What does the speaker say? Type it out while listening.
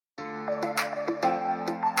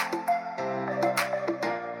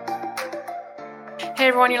Hey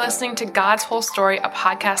everyone, you're listening to God's Whole Story, a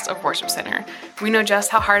podcast of Worship Center. We know just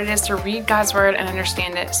how hard it is to read God's Word and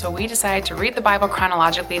understand it, so we decided to read the Bible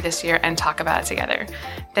chronologically this year and talk about it together.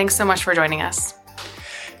 Thanks so much for joining us.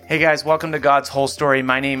 Hey guys, welcome to God's Whole Story.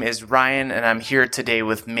 My name is Ryan, and I'm here today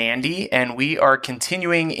with Mandy, and we are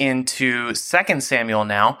continuing into 2 Samuel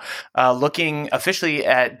now, looking officially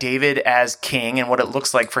at David as king and what it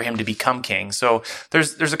looks like for him to become king. So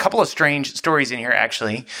there's a couple of strange stories in here,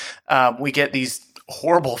 actually. We get these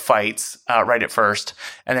horrible fights right at first,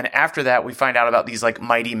 and then after that, we find out about these like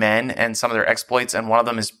mighty men and some of their exploits, and one of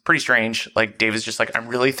them is pretty strange. Like David's just like, I'm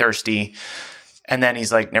really thirsty. And then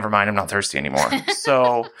he's like, never mind, I'm not thirsty anymore.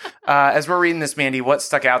 So as we're reading this, Mandy, what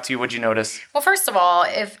stuck out to you? What'd you notice? Well, first of all,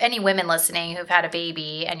 if any women listening who've had a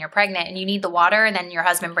baby and you're pregnant and you need the water and then your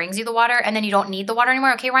husband brings you the water and then you don't need the water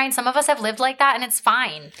anymore. Okay, Ryan, some of us have lived like that and it's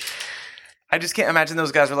fine. I just can't imagine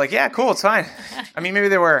those guys were like, yeah, cool, it's fine. I mean, maybe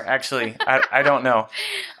they were, actually. I don't know.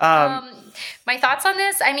 My thoughts on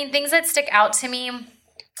this, I mean, things that stick out to me,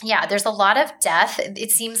 yeah, there's a lot of death.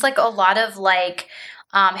 It seems like a lot of like,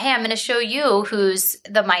 hey, I'm going to show you who's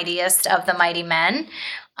the mightiest of the mighty men.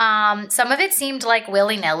 Some of it seemed like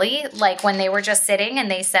willy-nilly, like when they were just sitting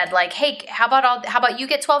and they said like, hey, how about you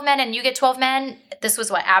get 12 men and you get 12 men? This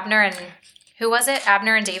was what, Abner and who was it?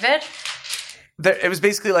 Abner and David? It was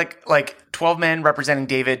basically like 12 men representing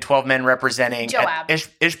David, 12 men representing Joab.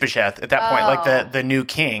 Ishbosheth at that point, like the new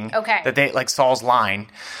king. Okay. That they like Saul's line.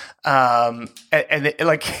 And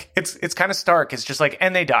it's kind of stark. It's just like,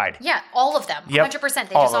 and they died. Yeah, all of them. Yep. 100%. They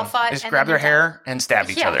just all fought. They just grabbed their hair and stabbed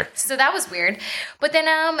each other. So that was weird. But then,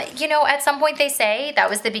 at some point they say that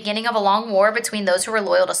was the beginning of a long war between those who were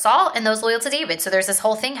loyal to Saul and those loyal to David. So there's this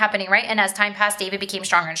whole thing happening, right? And as time passed, David became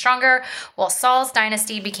stronger and stronger, while Saul's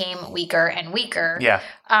dynasty became weaker and weaker. Yeah.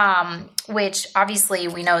 Which obviously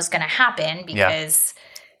we know is going to happen because,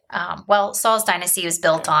 Saul's dynasty was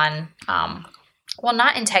built on,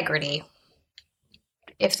 not integrity,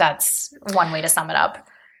 if that's one way to sum it up.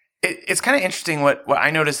 It's kind of interesting. What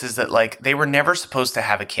I noticed is that like they were never supposed to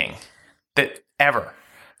have a king, that ever.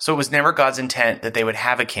 So it was never God's intent that they would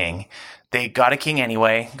have a king. They got a king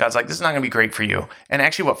anyway. God's like, this is not going to be great for you. And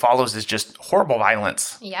actually what follows is just horrible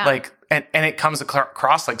violence. Yeah. Like, and it comes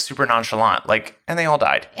across like super nonchalant, like, and they all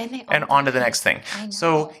died. And on to the next thing.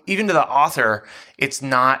 So even to the author, it's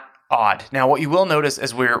not odd. Now, what you will notice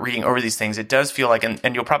as we're reading over these things, it does feel like,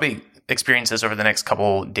 and you'll probably experience this over the next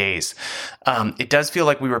couple days, it does feel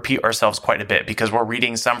like we repeat ourselves quite a bit because we're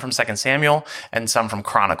reading some from 2 Samuel and some from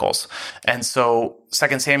Chronicles. And so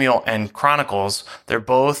 2 Samuel and Chronicles, they're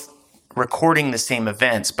both recording the same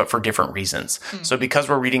events, but for different reasons. So because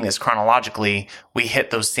we're reading this chronologically, we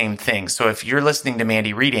hit those same things. So if you're listening to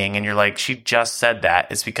Mandy reading and you're like, she just said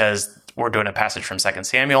that, it's because we're doing a passage from 2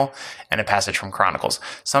 Samuel and a passage from Chronicles.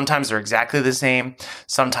 Sometimes they're exactly the same.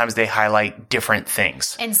 Sometimes they highlight different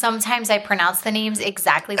things. And sometimes I pronounce the names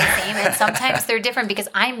exactly the same. And sometimes they're different because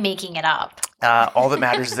I'm making it up. All that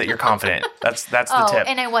matters is that you're confident. That's the tip.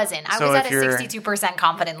 And I wasn't. I was at a 62%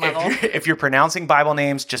 confident level. If you're pronouncing Bible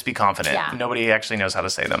names, just be confident. Yeah. Nobody actually knows how to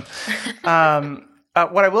say them.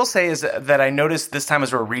 What I will say is that I noticed this time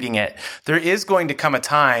as we're reading it, there is going to come a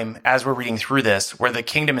time as we're reading through this where the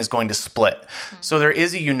kingdom is going to split. So there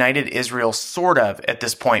is a united Israel sort of at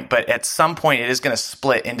this point, but at some point it is going to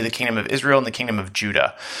split into the kingdom of Israel and the kingdom of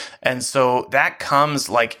Judah. And so that comes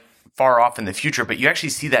like far off in the future, but you actually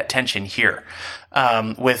see that tension here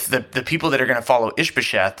with the people that are going to follow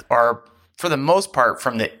Ishbosheth are for the most part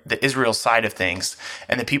from the Israel side of things,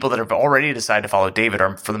 and the people that have already decided to follow David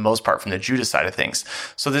are for the most part from the Judah side of things.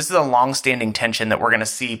 So this is a long-standing tension that we're going to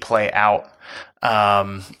see play out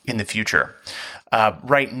in the future.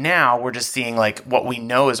 Right now, we're just seeing like what we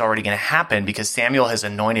know is already going to happen because Samuel has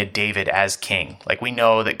anointed David as king. Like we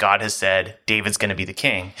know that God has said David's going to be the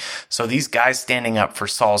king. So these guys standing up for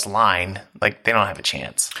Saul's line, like they don't have a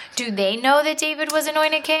chance. Do they know that David was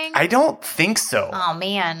anointed king? I don't think so. Oh,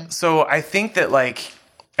 man. So I think that like,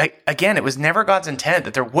 again, it was never God's intent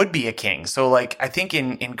that there would be a king. So like, I think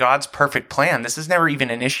in God's perfect plan, this is never even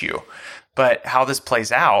an issue. But how this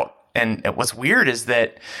plays out, and what's weird is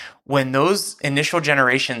that when those initial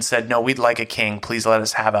generations said, no, we'd like a king, please let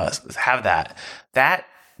us have that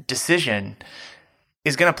decision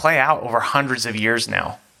is going to play out over hundreds of years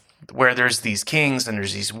now, where there's these kings and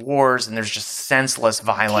there's these wars and there's just senseless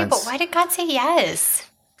violence. Okay, but why did God say yes?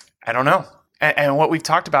 I don't know. And what we've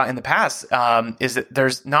talked about in the past is that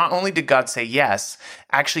there's not only did God say yes,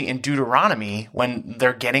 actually in Deuteronomy, when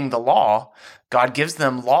they're getting the law, God gives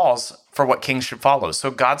them laws for what kings should follow.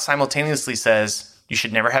 So God simultaneously says, you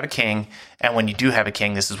should never have a king, and when you do have a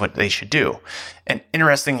king, this is what they should do. And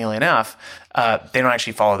interestingly enough, they don't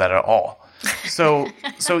actually follow that at all. So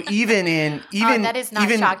even that is not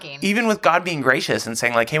shocking. Even with God being gracious and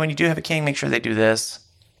saying like, hey, when you do have a king, make sure they do this.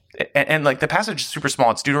 And like the passage is super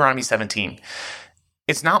small. It's Deuteronomy 17.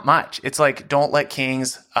 It's not much. It's like, don't let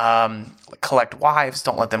kings collect wives.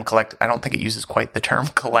 Don't let them collect. I don't think it uses quite the term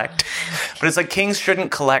collect, but it's like kings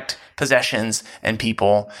shouldn't collect possessions and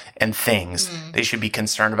people and things. They should be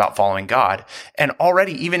concerned about following God. And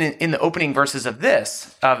already, even in the opening verses of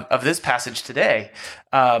this passage today,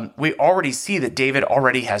 we already see that David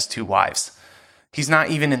already has 2 wives. He's not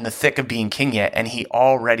even in the thick of being king yet, and he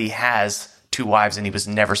already has 2 wives, and he was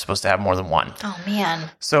never supposed to have more than 1. Oh, man.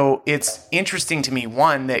 So it's interesting to me,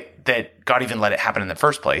 1, that God even let it happen in the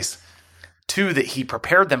first place. 2, that he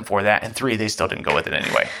prepared them for that. And 3, they still didn't go with it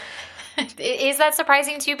anyway. Is that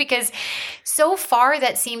surprising to you? Because so far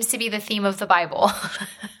that seems to be the theme of the Bible.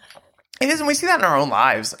 It is, and we see that in our own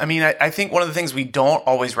lives. I mean, I think one of the things we don't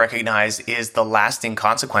always recognize is the lasting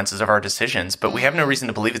consequences of our decisions, but we have no reason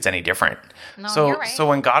to believe it's any different. No, you're right. So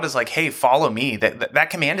when God is like, hey, follow me,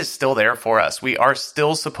 that command is still there for us. We are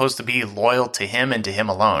still supposed to be loyal to him and to him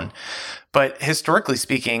alone. But historically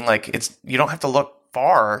speaking, like you don't have to look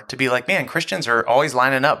far to be like, man, Christians are always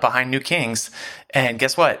lining up behind new kings. And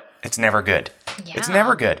guess what? It's never good. Yeah. It's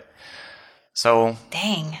never good. So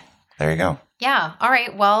dang. There you go. Yeah. All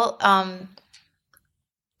right. Well,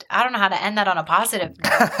 I don't know how to end that on a positive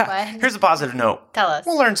note, but here's a positive note. Tell us.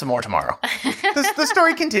 We'll learn some more tomorrow. The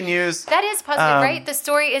story continues. That is positive, right? The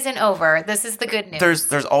story isn't over. This is the good news.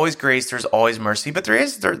 There's always grace. There's always mercy, but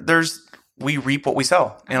there's we reap what we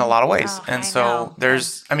sow in a lot of ways. And so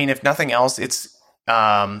there's, I mean, if nothing else, it's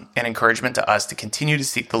an encouragement to us to continue to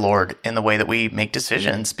seek the Lord in the way that we make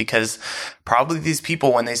decisions, because probably these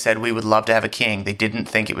people, when they said we would love to have a king, they didn't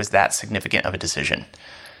think it was that significant of a decision.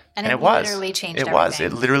 And it was. Literally changed everything. It was.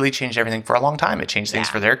 It literally changed everything for a long time. It changed things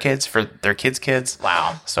for their kids, for their kids' kids.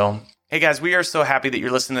 Wow. So, hey guys, we are so happy that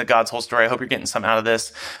you're listening to God's Whole Story. I hope you're getting something out of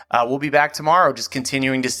this. We'll be back tomorrow just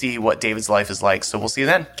continuing to see what David's life is like. So we'll see you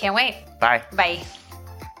then. Can't wait. Bye. Bye.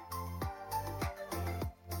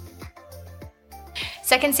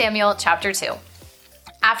 2 Samuel chapter 2.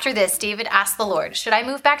 After this, David asked the Lord, should I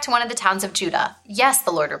move back to one of the towns of Judah? Yes,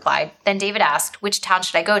 the Lord replied. Then David asked, which town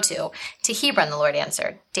should I go to? To Hebron, the Lord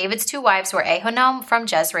answered. David's 2 wives were Ahinoam from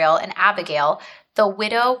Jezreel and Abigail, the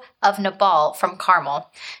widow of Nabal from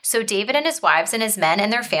Carmel. So David and his wives and his men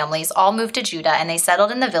and their families all moved to Judah, and they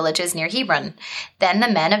settled in the villages near Hebron. Then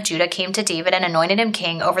the men of Judah came to David and anointed him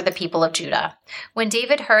king over the people of Judah. When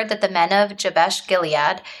David heard that the men of Jabesh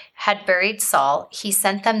Gilead had buried Saul, he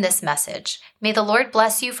sent them this message. May the Lord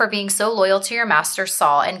bless you for being so loyal to your master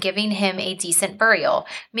Saul and giving him a decent burial.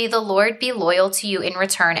 May the Lord be loyal to you in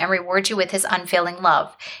return and reward you with his unfailing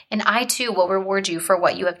love. And I too will reward you for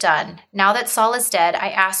what you have done. Now that Saul is dead, I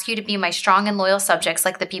ask you to be my strong and loyal subjects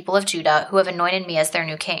like the people of Judah who have anointed me as their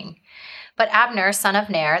new king. But Abner, son of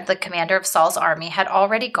Ner, the commander of Saul's army, had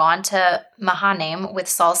already gone to Mahanaim with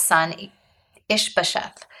Saul's son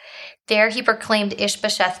Ishbosheth. There he proclaimed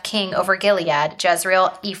Ishbosheth king over Gilead,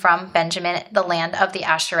 Jezreel, Ephraim, Benjamin, the land of the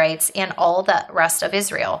Asherites, and all the rest of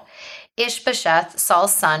Israel. Ishbosheth,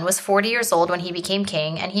 Saul's son, was 40 years old when he became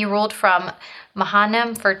king, and he ruled from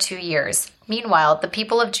Mahanaim for 2 years. Meanwhile, the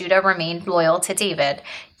people of Judah remained loyal to David.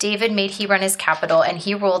 David made Hebron his capital, and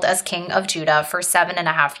he ruled as king of Judah for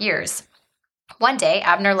 7.5 years. One day,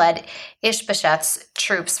 Abner led Ishbosheth's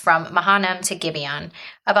troops from Mahanaim to Gibeon.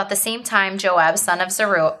 About the same time, Joab, son of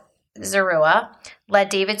Zeruiah, led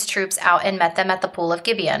David's troops out and met them at the pool of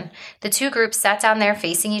Gibeon. The 2 groups sat down there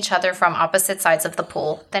facing each other from opposite sides of the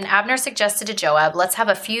pool. Then Abner suggested to Joab, let's have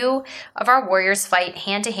a few of our warriors fight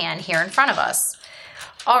hand to hand here in front of us.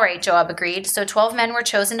 All right, Joab agreed. So 12 men were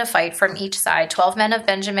chosen to fight from each side, 12 men of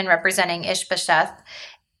Benjamin representing Ishbosheth,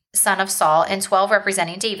 son of Saul, and 12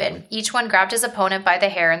 representing David. Each one grabbed his opponent by the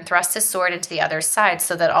hair and thrust his sword into the other's side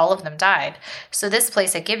so that all of them died. So this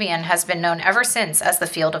place at Gibeon has been known ever since as the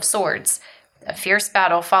Field of Swords. A fierce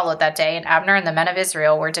battle followed that day, and Abner and the men of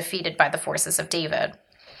Israel were defeated by the forces of David.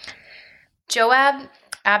 Joab,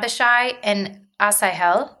 Abishai, and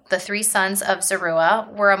Asahel, the 3 sons of Zeruiah,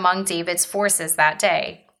 were among David's forces that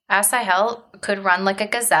day. Asahel could run like a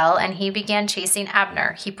gazelle, and he began chasing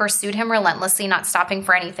Abner. He pursued him relentlessly, not stopping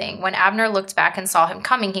for anything. When Abner looked back and saw him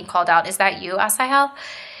coming, he called out, "Is that you, Asahel?"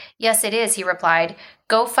 "Yes, it is," he replied.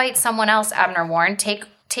 "Go fight someone else," Abner warned. Take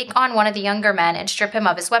on one of the younger men and strip him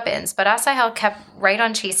of his weapons." But Asahel kept right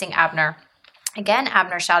on chasing Abner. Again,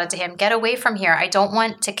 Abner shouted to him, "Get away from here. I don't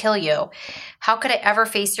want to kill you. How could I ever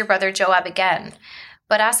face your brother Joab again?"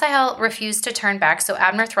 But Asahel refused to turn back, so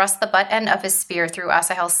Abner thrust the butt end of his spear through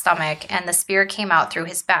Asahel's stomach, and the spear came out through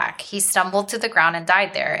his back. He stumbled to the ground and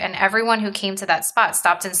died there, and everyone who came to that spot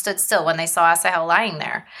stopped and stood still when they saw Asahel lying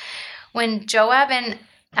there. When Joab and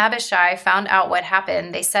Abishai found out what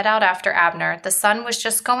happened, they set out after Abner. The sun was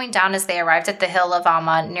just going down as they arrived at the hill of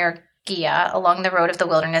Ammah near Giah, along the road of the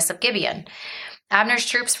wilderness of Gibeon. Abner's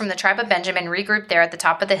troops from the tribe of Benjamin regrouped there at the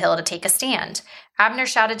top of the hill to take a stand. Abner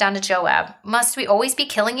shouted down to Joab, "Must we always be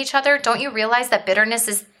killing each other? Don't you realize that bitterness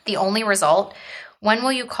is the only result? When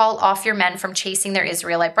will you call off your men from chasing their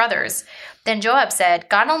Israelite brothers?" Then Joab said,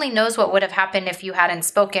 "God only knows what would have happened if you hadn't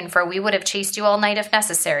spoken, for we would have chased you all night if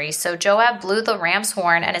necessary." So Joab blew the ram's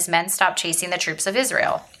horn, and his men stopped chasing the troops of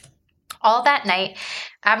Israel. All that night,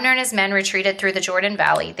 Abner and his men retreated through the Jordan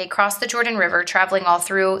Valley. They crossed the Jordan River, traveling all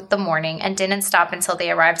through the morning, and didn't stop until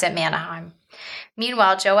they arrived at Mahanaim.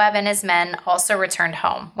 Meanwhile, Joab and his men also returned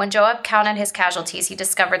home. When Joab counted his casualties, he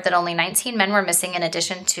discovered that only 19 men were missing in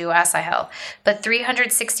addition to Asahel, but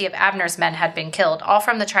 360 of Abner's men had been killed, all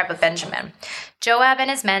from the tribe of Benjamin. Joab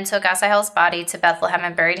and his men took Asahel's body to Bethlehem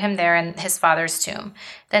and buried him there in his father's tomb.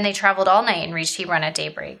 Then they traveled all night and reached Hebron at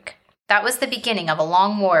daybreak. That was the beginning of a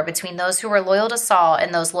long war between those who were loyal to Saul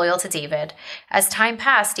and those loyal to David. As time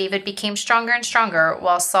passed, David became stronger and stronger,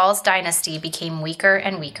 while Saul's dynasty became weaker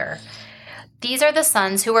and weaker. These are the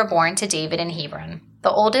sons who were born to David in Hebron.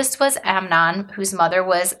 The oldest was Amnon, whose mother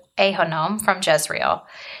was Ahinoam from Jezreel.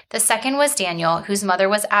 The second was Daniel, whose mother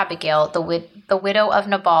was Abigail, the widow of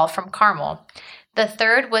Nabal from Carmel. The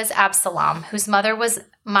third was Absalom, whose mother was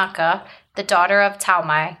Maacah, the daughter of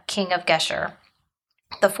Talmai, king of Geshur.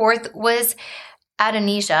 The fourth was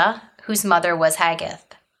Adonijah, whose mother was Haggith.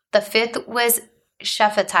 The fifth was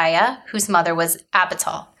Shephatiah, whose mother was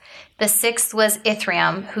Abital. The sixth was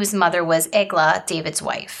Ithream, whose mother was Eglah, David's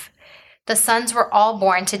wife. The sons were all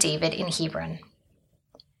born to David in Hebron.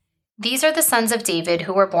 These are the sons of David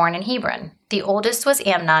who were born in Hebron. The oldest was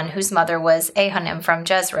Amnon, whose mother was Ahinoam from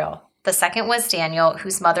Jezreel. The second was Daniel,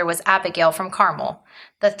 whose mother was Abigail from Carmel.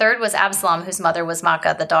 The third was Absalom, whose mother was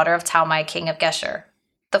Maacah, the daughter of Talmai, king of Geshur.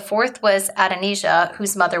 The fourth was Adonijah,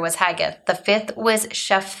 whose mother was Haggith. The fifth was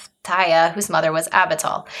Shephatiah, whose mother was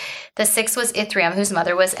Abital. The sixth was Ithream, whose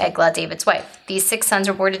mother was Eglah, David's wife. These 6 sons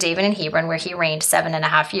were born to David in Hebron, where he reigned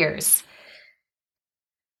 7.5 years.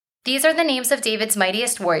 These are the names of David's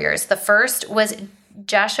mightiest warriors. The first was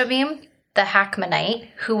Jashobeam, the Hachmonite,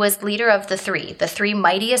 who was leader of the three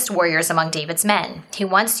mightiest warriors among David's men. He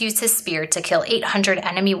once used his spear to kill 800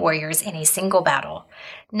 enemy warriors in a single battle.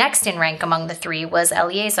 Next in rank among the three was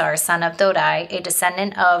Eleazar, son of Dodai, a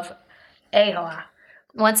descendant of Ahoah.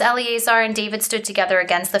 Once Eleazar and David stood together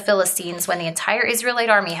against the Philistines when the entire Israelite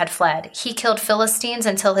army had fled. He killed Philistines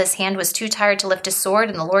until his hand was too tired to lift his sword,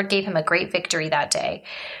 and the Lord gave him a great victory that day.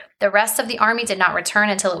 The rest of the army did not return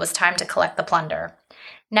until it was time to collect the plunder.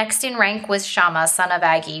 Next in rank was Shammah, son of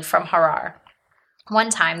Agi, from Harar. One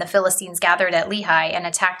time, the Philistines gathered at Lehi and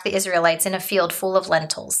attacked the Israelites in a field full of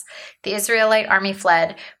lentils. The Israelite army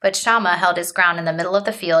fled, but Shammah held his ground in the middle of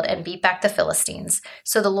the field and beat back the Philistines.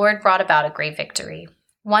 So the Lord brought about a great victory.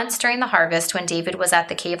 Once during the harvest, when David was at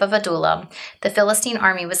the cave of Adullam, the Philistine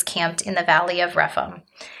army was camped in the valley of Rephaim.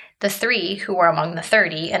 The 3, who were among the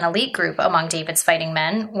 30, an elite group among David's fighting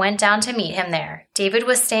men, went down to meet him there. David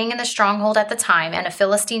was staying in the stronghold at the time, and a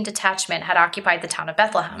Philistine detachment had occupied the town of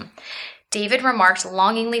Bethlehem. David remarked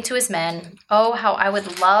longingly to his men, "Oh, how I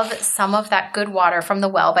would love some of that good water from the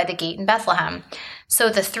well by the gate in Bethlehem." So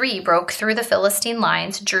the 3 broke through the Philistine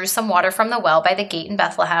lines, drew some water from the well by the gate in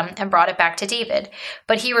Bethlehem, and brought it back to David.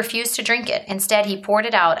 But he refused to drink it. Instead, he poured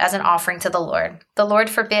it out as an offering to the Lord. "The Lord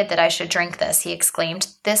forbid that I should drink this," he exclaimed.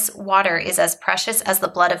 "This water is as precious as the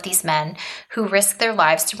blood of these men who risked their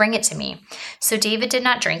lives to bring it to me." So David did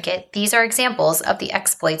not drink it. These are examples of the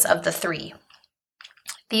exploits of the 3.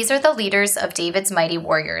 These are the leaders of David's mighty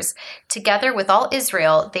warriors. Together with all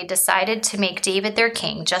Israel, they decided to make David their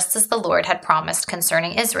king, just as the Lord had promised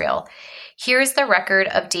concerning Israel. Here is the record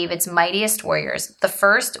of David's mightiest warriors. The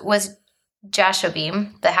first was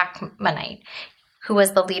Jashobeam, the Hachmonite, who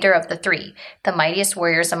was the leader of the 3, the mightiest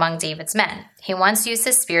warriors among David's men. He once used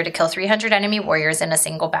his spear to kill 300 enemy warriors in a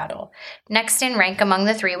single battle. Next in rank among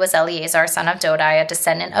the 3 was Eleazar, son of Dodai, a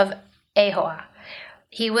descendant of Ahoah.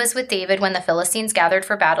 He was with David when the Philistines gathered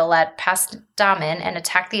for battle at Pasdammim and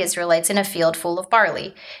attacked the Israelites in a field full of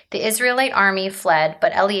barley. The Israelite army fled,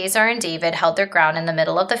 but Eleazar and David held their ground in the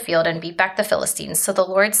middle of the field and beat back the Philistines, so the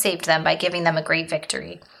Lord saved them by giving them a great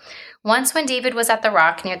victory. Once when David was at the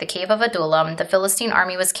rock near the cave of Adullam, the Philistine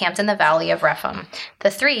army was camped in the valley of Rephaim.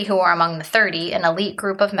 The 3 who were among the 30, an elite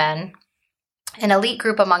group of men, An elite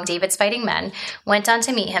group among David's fighting men went on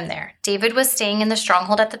to meet him there. David was staying in the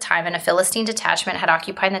stronghold at the time, and a Philistine detachment had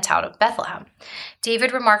occupied the town of Bethlehem.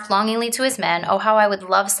 David remarked longingly to his men, "Oh, how I would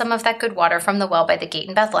love some of that good water from the well by the gate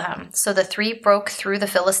in Bethlehem." So the three broke through the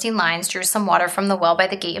Philistine lines, drew some water from the well by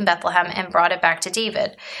the gate in Bethlehem, and brought it back to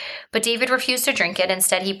David. But David refused to drink it.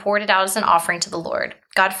 Instead, he poured it out as an offering to the Lord.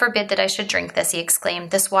 "God forbid that I should drink this," he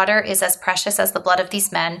exclaimed. "This water is as precious as the blood of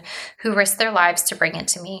these men who risked their lives to bring it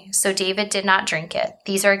to me." So David did not drink it.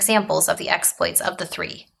 These are examples of the exploits of the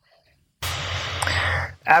three.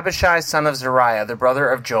 Abishai, son of Zeruiah, the brother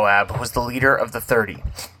of Joab, was the leader of the 30.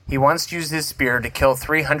 He once used his spear to kill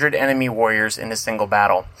 300 enemy warriors in a single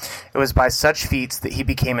battle. It was by such feats that he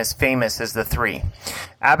became as famous as the three.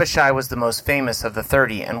 Abishai was the most famous of the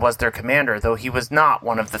 30 and was their commander, though he was not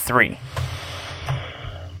one of the three.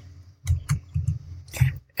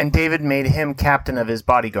 And David made him captain of his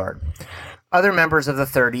bodyguard. Other members of the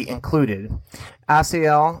 30 included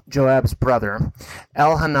Asael, Joab's brother,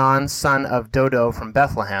 Elhanan, son of Dodo from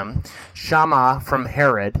Bethlehem, Shammah from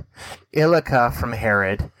Harod, Elika from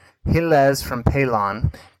Harod, Helez from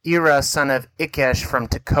Pelon, Ira, son of Ikesh from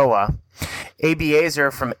Tekoa,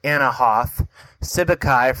 Abiezer from Anahoth,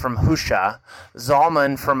 Sibbecai from Husha,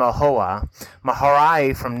 Zalman from Ahoah,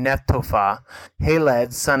 Maharai from Netophah,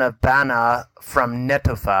 Heled, son of Bana from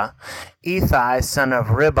Netophah, Ethai, son of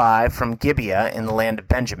Ribai from Gibeah in the land of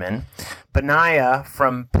Benjamin, Benaiah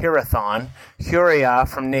from Pirathon, Huriah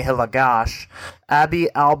from Nehilagash,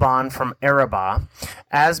 Abi Alban from Arabah,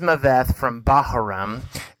 Asmaveth from Baharam,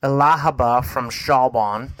 Eliahaba from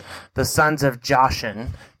Shalbon, the sons of Jashin,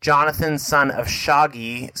 Jonathan, son of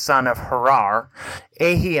Shagi, son of Harar,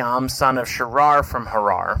 Ahiam, son of Sharar from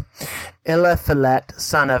Harar, Eliphelet,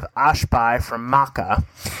 son of Ashbai from Makkah,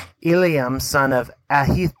 Eliam, son of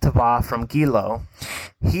Ahitubah from Gilo,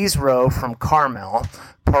 Hezro from Carmel,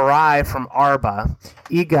 Parai from Arba,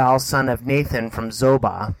 Egal, son of Nathan from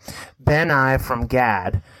Zobah, Benai from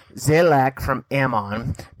Gad, Zalek from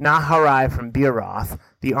Ammon, Naharai from Beeroth,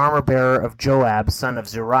 the armor-bearer of Joab, son of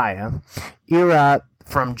Zeruiah, Ira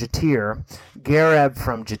from Jatir, Gareb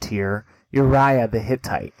from Jatir, Uriah the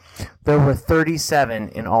Hittite. There were 37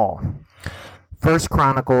 in all. 1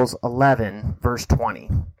 Chronicles 11, verse 20.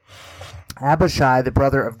 Abishai, the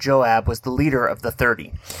brother of Joab, was the leader of the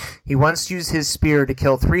 30. He once used his spear to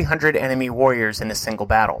kill 300 enemy warriors in a single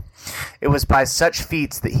battle. It was by such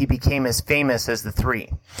feats that he became as famous as the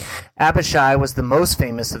three. Abishai was the most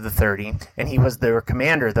famous of the 30, and he was their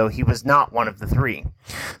commander, though he was not one of the three.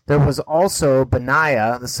 There was also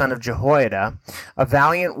Benaiah, the son of Jehoiada, a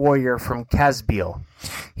valiant warrior from Casbeel.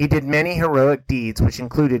 He did many heroic deeds, which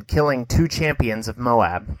included killing 2 champions of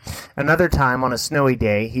Moab. Another time, on a snowy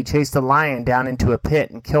day, he chased a lion down into a pit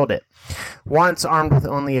and killed it. Once, armed with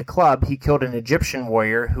only a club, he killed an Egyptian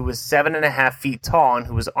warrior who was 7.5 feet tall and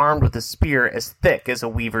who was armed with a spear as thick as a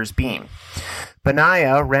weaver's beam.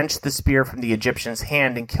 Benaiah wrenched the spear from the Egyptian's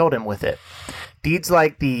hand and killed him with it. Deeds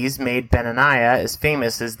like these made Benaiah as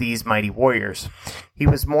famous as these mighty warriors. He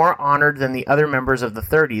was more honored than the other members of the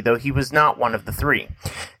 30, though he was not one of the three.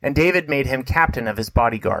 And David made him captain of his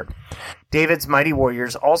bodyguard. David's mighty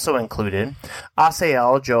warriors also included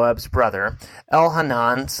Asael, Joab's brother,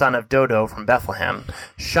 Elhanan, son of Dodo from Bethlehem,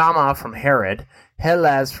 Shammah from Harod,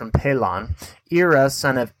 Helez from Pelon, Ira,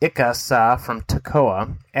 son of Ikasah from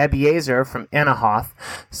Tekoa, Abiezer from Anahoth,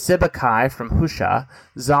 Sibbecai from Husha,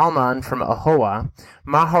 Zalman from Ahoah,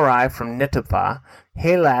 Maharai from Netophah,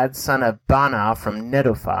 Helad, son of Bana from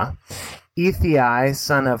Netophah, Ethai,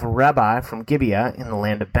 son of Ribai from Gibeah in the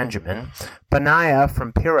land of Benjamin, Benaiah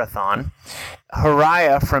from Pirathon,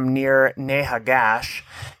 Huriah from near Nehagash,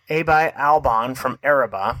 Abi Alban from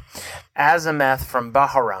Arabah, Azameth from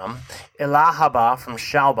Baharam, Eliahaba from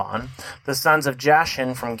Shalbon, the sons of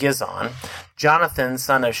Jashin from Gizon, Jonathan,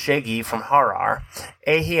 son of Shagi from Harar,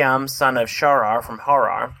 Ahiam, son of Sharar from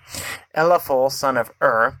Harar, Eliphel, son of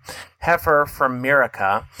Hefer from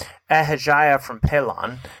Miracah, Ahijah from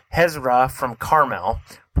Pelon, Hezrah from Carmel,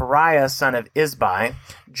 Pariah, son of Isbai,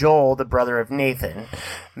 Joel, the brother of Nathan,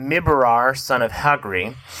 Mibarar, son of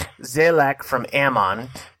Hagri, Zalek from Ammon,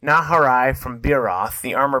 Naharai from Beeroth,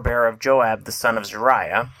 the armor-bearer of Joab, the son of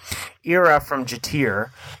Zeruiah, Ira from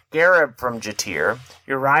Jatir, Gareb from Jatir,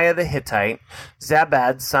 Uriah the Hittite,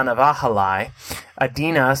 Zabad, son of Ahalai,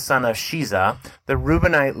 Adina, son of Shiza, the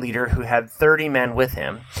Reubenite leader who had 30 men with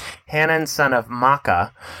him, Hanan, son of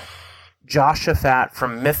Makkah, Joshaphat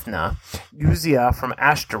from Mithna, Uzziah from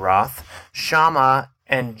Ashtaroth, Shammah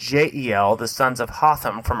and Jeiel, the sons of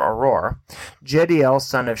Hotham from Auror, Jediel,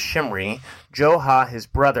 son of Shimri, Joha, his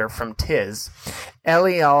brother, from Tiz,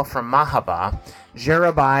 Eliel from Mahabah,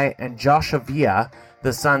 Jerubai and Joshaviah,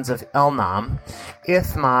 the sons of Elnam,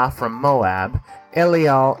 Ithmah from Moab,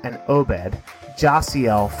 Eliel and Obed,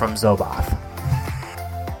 Jasiel from Zobath.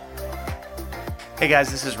 Hey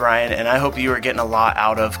guys, this is Ryan, and I hope you are getting a lot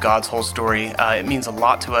out of God's whole story. It means a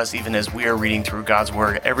lot to us even as we are reading through God's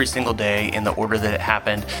Word every single day in the order that it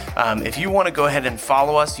happened. If you want to go ahead and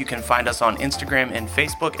follow us, you can find us on Instagram and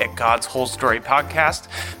Facebook at God's Whole Story Podcast.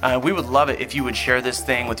 We would love it if you would share this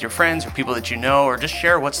thing with your friends or people that you know, or just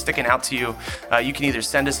share what's sticking out to you. You can either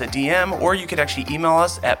send us a DM, or you could actually email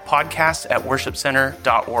us at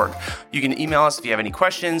podcast@worshipcenter.org. You can email us if you have any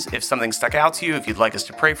questions, if something stuck out to you, if you'd like us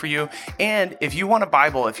to pray for you, and if you want a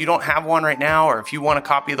Bible, if you don't have one right now, or if you want a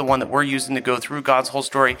copy of the one that we're using to go through God's whole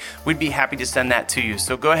story, we'd be happy to send that to you.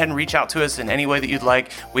 So go ahead and reach out to us in any way that you'd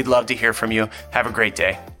like. We'd love to hear from you. Have a great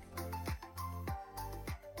day.